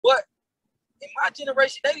my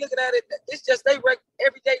generation, they looking at it, it's just they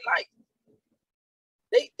everyday life.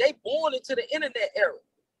 They born into the internet era.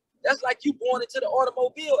 That's like you born into the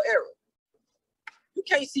automobile era. You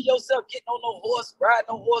can't see yourself getting on no horse, riding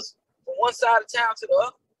no horse from one side of town to the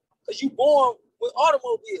other, because you born with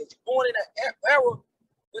automobiles. You born in an era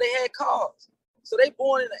where they had cars. So they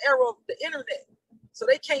born in the era of the internet. So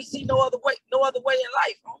they can't see no other way in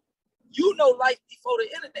life. Huh? You know life before the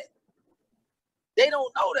internet. They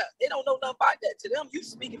don't know that. They don't know nothing about that. To them, you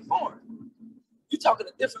speaking foreign. You talking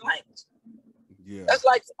a different language. Yeah. That's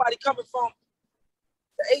like somebody coming from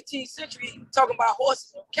the 18th century talking about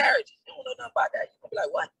horses and carriages. You don't know nothing about that. You're gonna be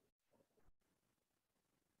like, what?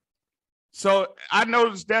 So I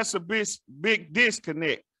noticed that's a big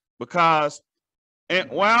disconnect because,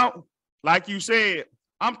 well, like you said,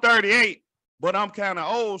 I'm 38, but I'm kind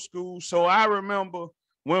of old school. So I remember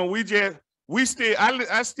when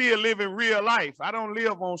I still live in real life. I don't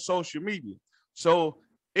live on social media. So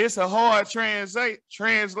it's a hard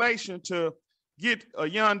translation to get a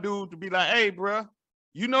young dude to be like, hey, bro,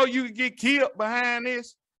 you know you can get killed behind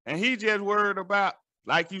this. And he just worried about,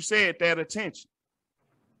 like you said, that attention.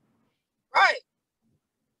 Right.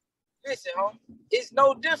 Listen, homie, it's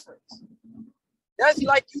no difference. That's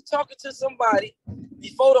like you talking to somebody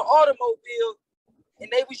before the automobile and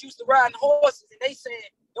they was used to riding horses and they saying,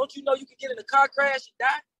 don't you know you can get in a car crash and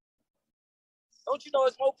die? Don't you know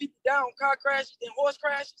there's more people die on car crashes than horse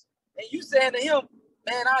crashes? And you saying to him,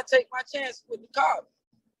 man, I'll take my chances with the car. And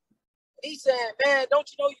he's saying, man, don't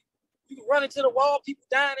you know you can run into the wall, people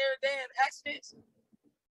dying every day in accidents?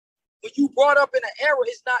 When you brought up in an era,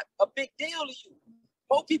 it's not a big deal to you.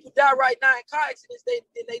 More people die right now in car accidents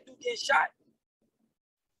than they do getting shot.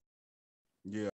 Yeah.